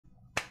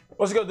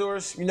What's good,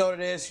 doers? You know what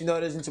it is. You know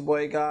it is. It's your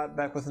boy God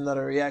back with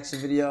another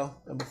reaction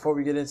video. And before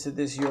we get into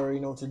this, you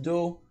already know what to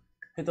do.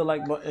 Hit the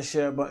like button,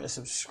 share button,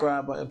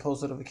 subscribe button,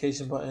 post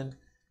notification button.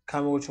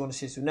 Comment what you want to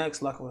see us do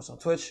next. Like us on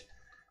Twitch.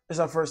 It's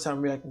our first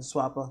time reacting to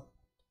Swapa.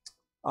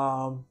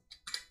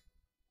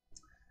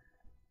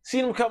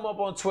 Seen him come up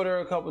on Twitter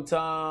a couple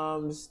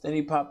times. Then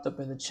he popped up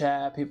in the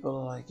chat. People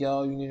are like,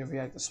 "Yo, you need to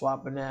react to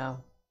Swapa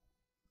now."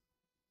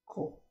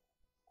 Cool.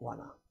 Why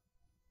not?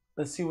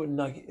 Let's see what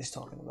Nugget is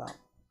talking about.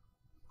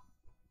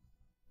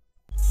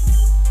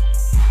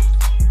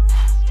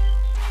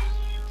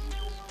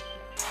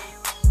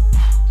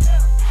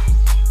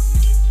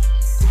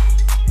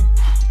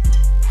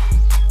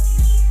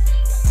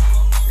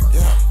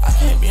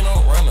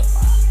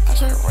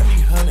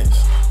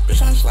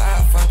 Bitch, I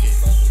slide, fuck it.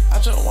 I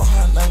just want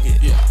her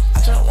nugget. Yeah.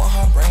 I just want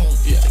her brain.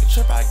 Yeah. Take a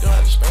trip, I go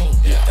out to Spain.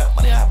 Yeah. Got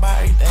money, I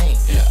buy everything.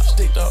 Yeah.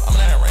 Sticked up, I'm in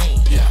that rain.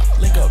 Yeah.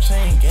 Link up,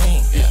 chain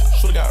gang. Yeah.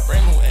 Shoulda got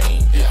brand new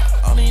aim. Yeah.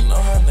 I don't even know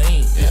her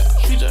name. Yeah.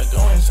 She just go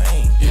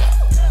insane. Yeah.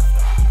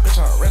 Bitch,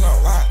 I rent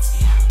out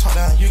lots. Talk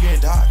down, you get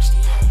doxxed.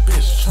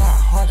 Bitch, try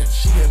harder,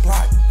 she get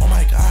blocked. Oh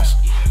my gosh.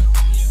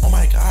 Oh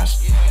my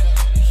gosh.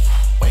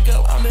 Wake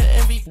up, I'm the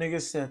MVP.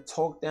 Nigga said,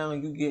 talk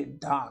down, you get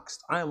doxxed.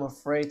 I am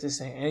afraid to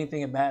say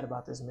anything bad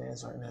about this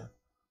man's right now.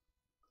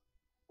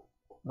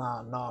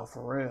 Nah,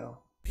 for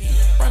real.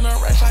 Run a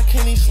rash, I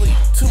can't even sleep.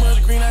 Too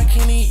much green, I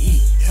can't even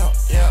eat.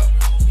 Yeah.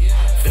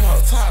 In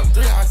her top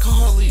 3, I call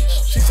her leech.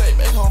 She say,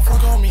 make her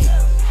fuck on me.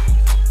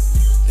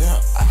 Yeah,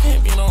 I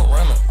can't be no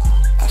runner.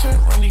 I just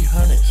run these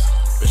hundreds.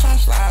 Bitch, I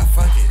slide,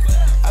 fuck it.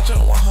 I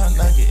just want her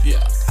nugget.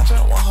 Yeah. I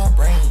just want her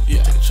brain.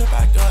 Yeah. Take a trip,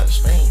 I go out to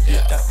Spain.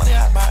 Yeah. Got money,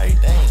 I buy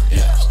everything.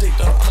 Yeah.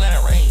 Sticked up, I'm in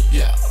that rain.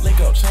 Yeah. Link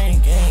up, chain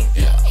gang.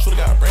 Yeah. Shoulda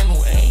got brand new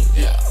aim.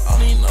 Yeah. I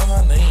don't even know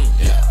her name.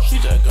 Yeah. She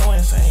just go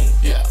insane.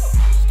 Yeah.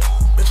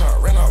 Bitch, I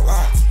rent out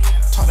lots.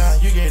 Talk down,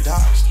 you get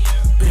doxxed.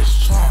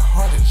 Bitch, try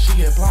harder, she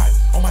get blocked.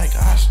 Oh my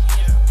gosh.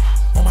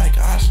 Oh my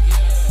gosh.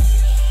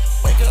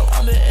 Wake up,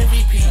 I'm the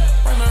MVP.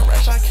 Run a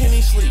rash, I can't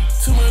even sleep.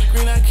 Too much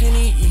green, I can't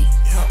even eat.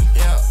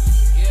 Yeah.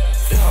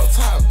 In her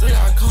top 3,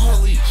 I call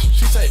her leech.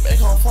 She say, make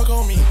her fuck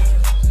on me.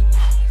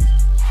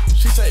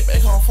 She say,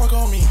 make her fuck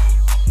on me.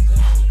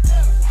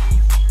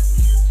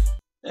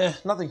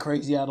 Nothing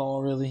crazy at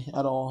all, really.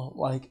 At all.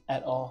 Like,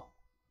 at all.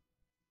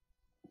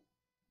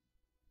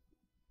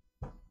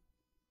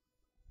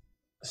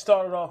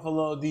 Started off a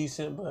little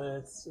decent,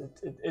 but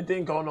it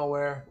didn't go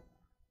nowhere.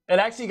 It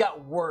actually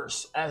got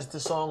worse as the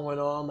song went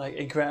on. Like,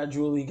 it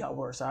gradually got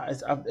worse.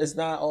 It's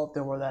not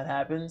often where that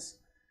happens.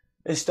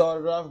 It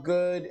started off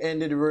good,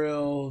 ended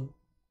real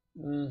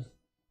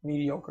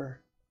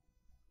mediocre.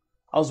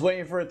 I was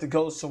waiting for it to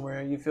go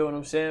somewhere. You feel what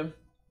I'm saying?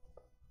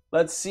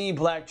 Let's see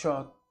Black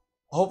Truck.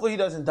 Hopefully he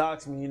doesn't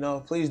dox me, you know.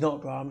 Please don't,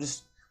 bro. I'm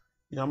just,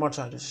 you know, I'm not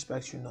trying to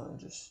disrespect you, nothing.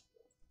 Just.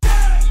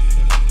 Black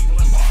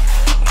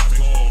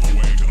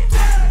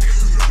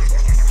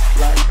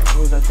Truck. What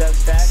was that? Death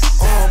Stacks?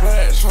 Oh,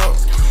 Black Truck.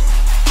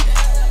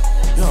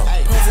 Yo,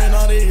 puffin'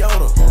 on the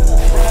Yoda.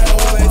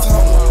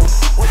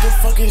 What the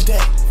fuck is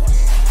that?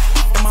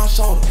 My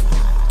shoulder.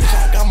 Bitch,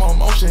 I got more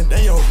motion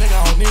than your nigga,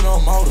 I don't need no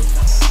motor.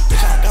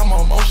 Bitch, I got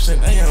more motion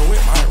than your whip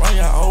might run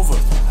you over.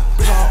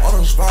 Bitch, I'm on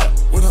the spot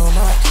with a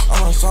knife,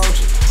 I'm a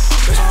soldier.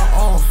 Bitch, I'm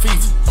on feet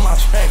in my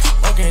tracks,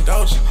 smoking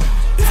doja.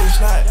 If it's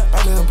not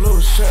by the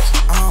blue shirts,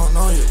 I don't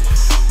know you.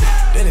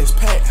 Then it's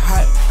packed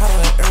hot, hotter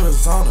than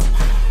Arizona.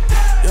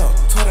 Yo,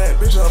 tell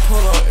that bitch up, pull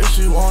up if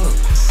she want her.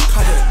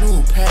 Caught that new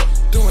pack,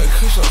 doing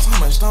push-ups,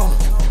 I'm a stoner.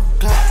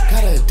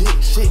 Got a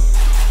dick shit,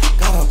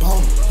 got a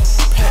boner.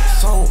 Pack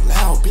so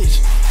loud, bitch,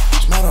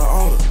 smell the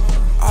odor.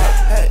 All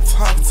pack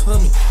talking to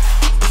me,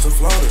 it's a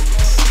floater.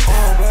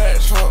 All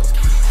Black Truck.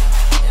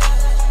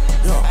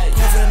 Yo,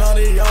 puffin' on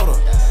the Yoda.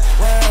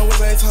 Ride with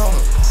a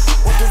toner.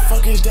 What the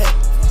fuck is that?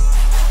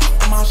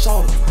 On my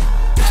shoulder.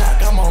 Bitch, I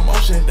got more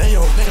motion than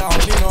your nigga, I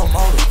don't need no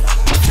motor.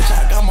 Bitch,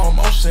 I got more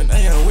motion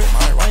than your whip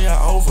might run you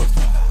over.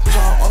 Bitch,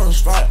 I'm on the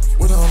spot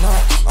with a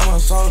knife, I'm a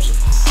soldier.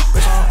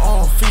 Bitch, I'm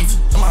on feet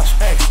in my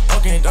tracks,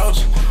 smoking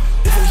doja.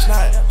 If it's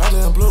not by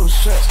the blue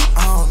shirts,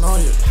 I don't know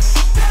you.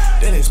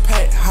 Then it's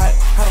packed hot,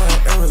 hotter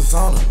than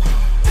Arizona.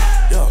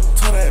 Yo,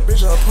 tell that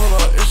bitch up, pull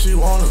up if she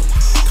want her.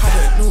 Caught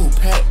that new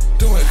pack,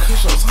 doing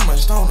push-ups, I'm a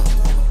stoner.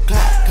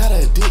 Got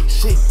a dick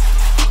shit,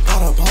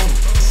 got a boner.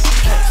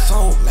 Pack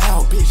so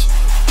loud, bitch,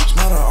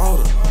 smell the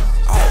odor.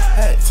 All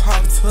pack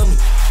talking to me,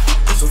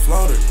 it's a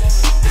floater.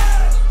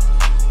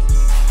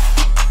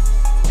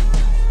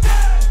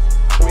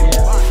 Oh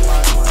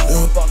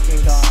my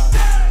fucking God.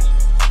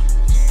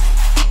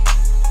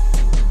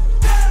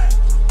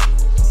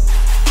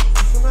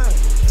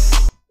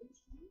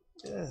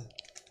 Yeah.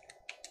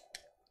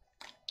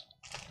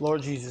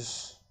 Lord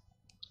Jesus.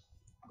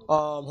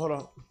 Hold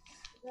on.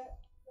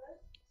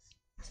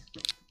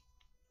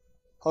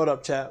 Hold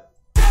up, chat.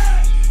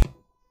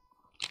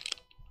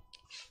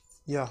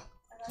 Yeah.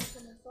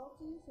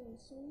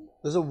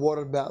 There's a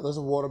water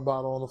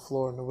bottle on the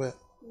floor in the whip.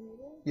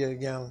 Yeah, a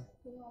gallon.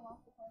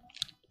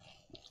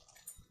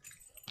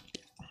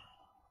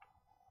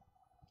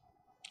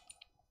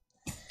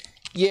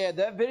 Yeah,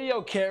 that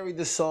video carried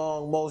the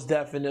song most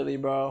definitely,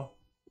 bro.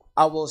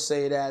 I will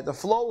say that. The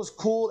flow was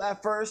cool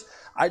at first.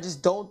 I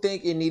just don't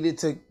think it needed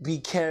to be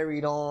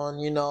carried on,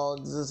 you know.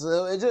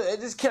 It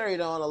just carried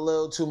on a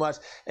little too much.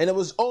 And it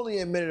was only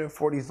a minute and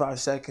 45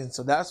 seconds.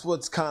 So that's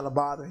what's kind of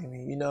bothering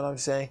me. You know what I'm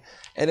saying?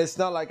 And it's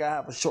not like I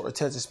have a short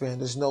attention span.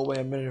 There's no way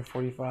a minute and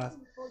 45.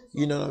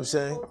 You know what I'm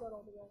saying?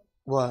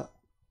 What?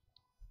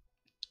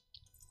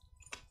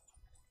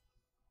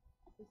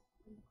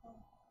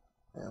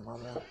 Yeah, my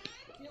man.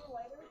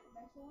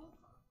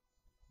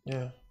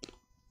 Yeah.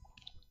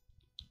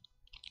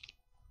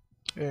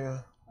 Yeah.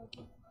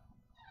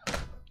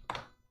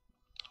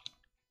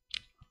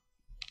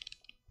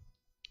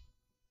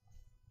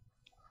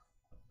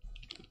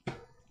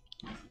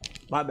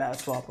 My bad,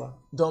 Swapa.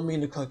 Don't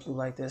mean to cook you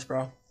like this,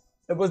 bro.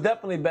 It was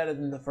definitely better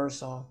than the first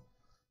song.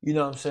 You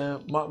know what I'm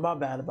saying? My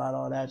bad about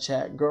all that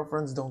chat.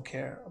 Girlfriends don't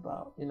care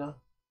about, you know,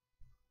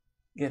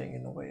 getting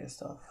in the way of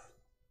stuff.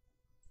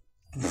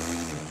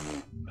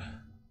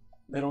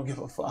 They don't give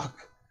a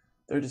fuck.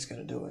 They're just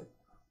gonna do it.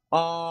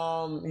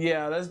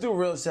 Yeah, let's do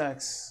real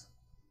sex.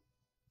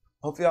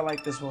 Hopefully I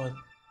like this one.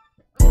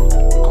 Yo,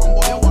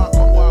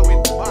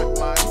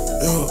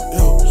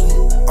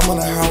 I'm on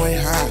the highway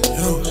high,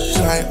 yo.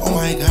 She like, oh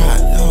my god,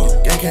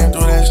 yo. Gang came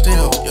through that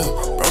steel,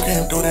 yo. Bro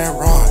came through that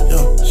rod,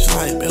 yo. She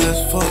like, Bill as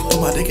fuck.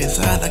 Put my dick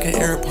inside like an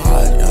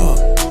AirPod, yo.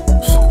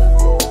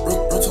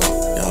 Real talk,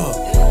 yo.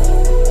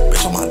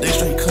 Bitch on my dick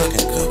straight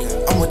cooking.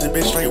 I'm with the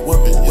bitch straight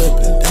whipping.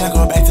 Then I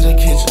go back to the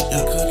kitchen,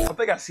 yo. I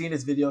think I've seen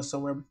this video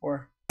somewhere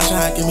before. I'm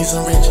trying to give me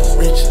some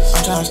riches.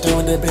 I'm trying to stay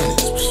with the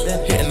business.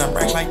 Hitting them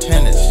racks like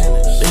tennis.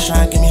 Bitch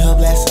trying to give me her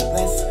blessing.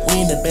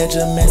 We in the bed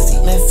just messy.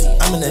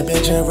 I'm in the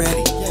bed just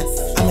ready.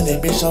 I'm in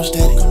that bitch so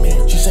steady.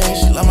 She saying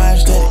she love my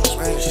aesthetic.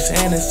 She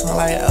saying it sound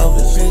like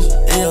Elvis.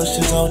 Ew,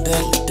 shit so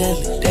deadly.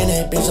 Then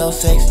that bitch so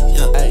sexy.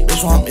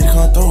 Bitch want me to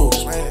come through.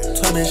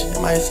 Told bitch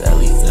in my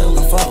celly.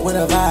 I fuck with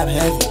a vibe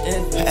heavy.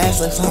 Her ass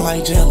looks sound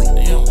like jelly.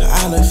 Her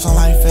eye looks sound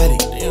like Fetty.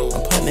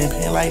 I'm putting in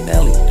pain like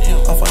Nelly.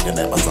 I'm fucking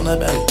that bust on the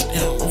belly.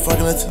 I'm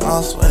fucking it till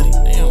I'm sweaty.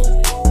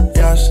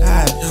 Y'all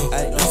shy, yo.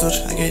 I still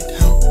tryna get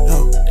down,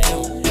 yo.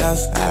 Y'all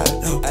side,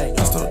 yo. I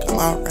still got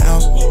my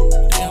rounds.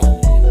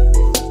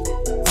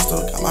 I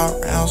still got my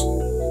rounds.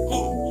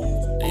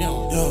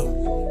 Yo.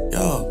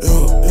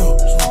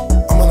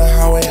 I'm on the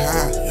highway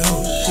high, yo.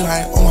 She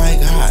like, oh my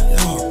god,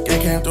 yo.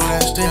 Gang came through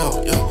that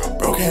steel, yo.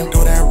 Bro came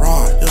through that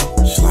rod, yo.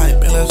 She like,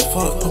 Bill as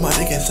fuck. Put my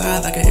dick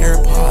inside like an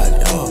AirPod,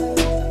 yo.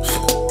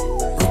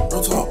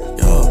 Real talk,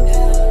 yo.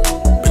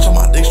 Bitch on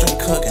my dick straight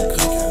cooking.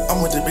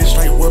 I'm with the bitch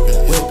straight whipping.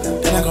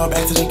 Then I go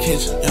back to the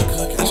kitchen, yo.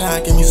 I'm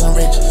trying to give me some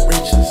riches.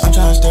 I'm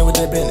trying to stay with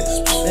the business.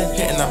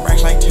 Hitting them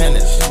racks like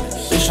tennis.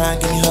 Bitch trying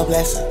to give me her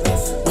blessing.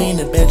 We in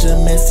the bed just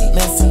messy.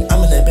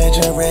 I'm in the bed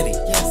just ready.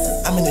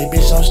 I'm in that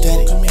bitch so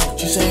steady.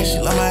 She saying she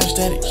love my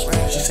aesthetic.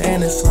 She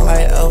saying it sound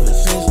like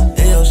Elvis.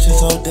 Ew, shit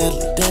so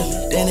deadly.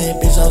 Then that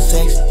bitch so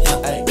sexy.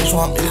 Bitch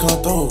want me to come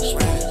through.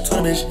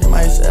 Told bitch in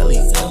my celly.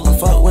 I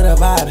fuck with a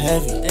vibe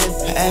heavy.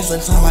 Her ass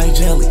looks sound like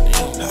jelly.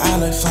 Her eye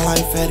looks sound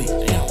like Fetty.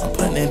 I'm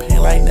putting in pain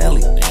like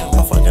Nelly.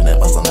 I'm fucking that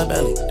bust on the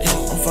belly.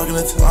 I'm fucking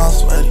it till I'm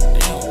sweaty.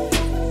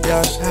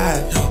 Y'all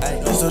shy, yo.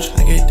 I still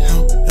tryna get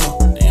down, yo.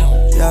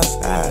 Y'all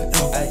side,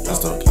 yo. I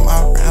still got my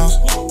rounds.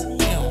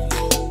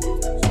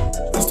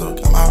 I still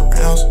got my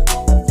rounds.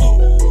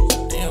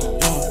 Yo.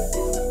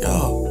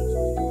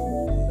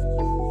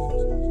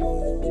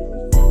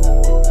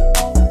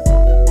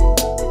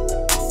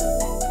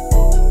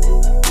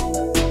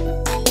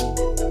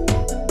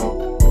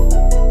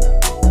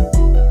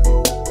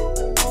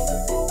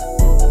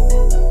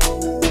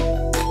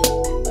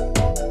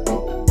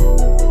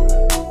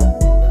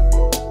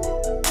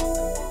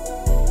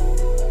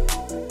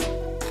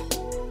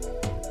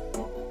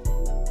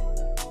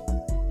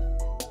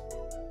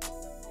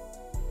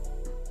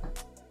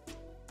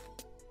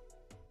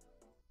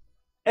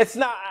 It's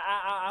not.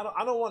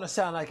 I don't want to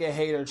sound like a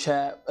hater,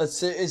 chat.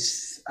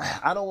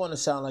 I don't want to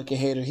sound like a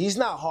hater. He's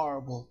not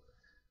horrible.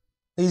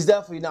 He's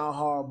definitely not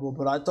horrible.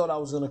 But I thought I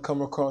was gonna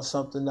come across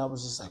something that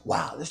was just like,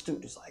 wow, this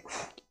dude is like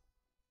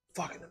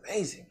fucking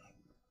amazing.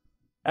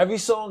 Every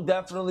song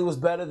definitely was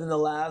better than the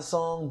last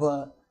song,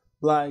 but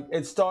like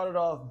it started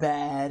off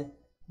bad,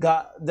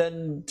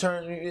 then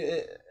turned.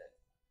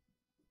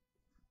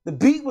 The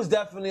beat was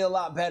definitely a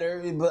lot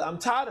better, but I'm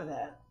tired of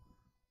that.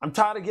 I'm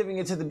tired of giving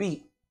it to the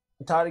beat.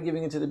 I'm tired of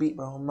giving it to the beat,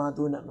 bro. I'm not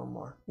doing that no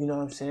more. You know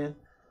what I'm saying?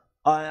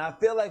 And I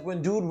feel like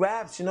when dude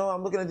raps, you know,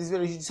 I'm looking at these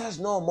videos, he just has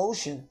no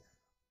emotion.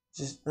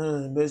 Just,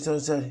 bitch don't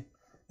say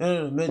it.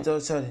 Bitch don't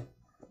say it.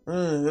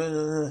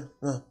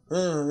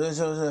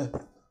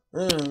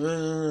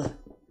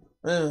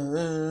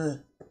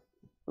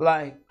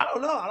 Like, I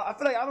don't know. I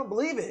feel like I don't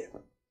believe it.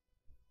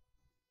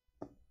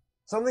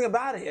 Something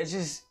about it. It's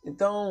just, it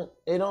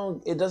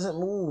doesn't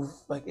move.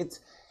 Like, it's,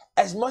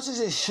 as much as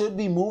it should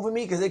be moving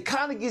me, because it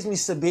kind of gives me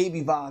some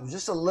baby vibes,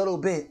 just a little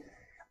bit.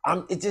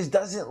 It just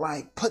doesn't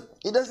like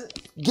it doesn't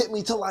get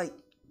me to like,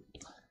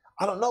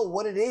 I don't know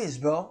what it is,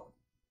 bro.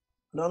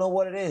 I don't know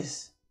what it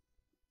is.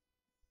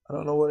 I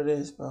don't know what it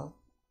is, bro.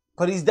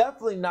 But he's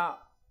definitely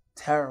not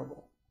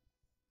Terrible.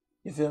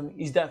 You feel me?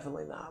 He's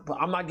definitely not. But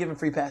I'm not giving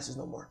free passes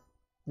no more.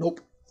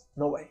 Nope.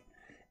 No way.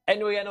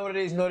 Anyway, I know what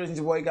it is. You know it is.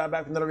 Your boy got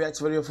back with another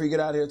reaction video. Before you get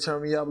out here,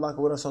 turn me up, lock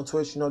it with us on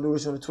Twitch. You know, do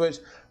this on the Twitch.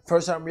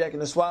 First time reacting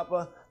to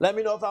Swapa. Let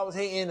me know if I was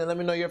hating, and let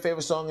me know your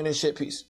favorite song and this shit. Peace.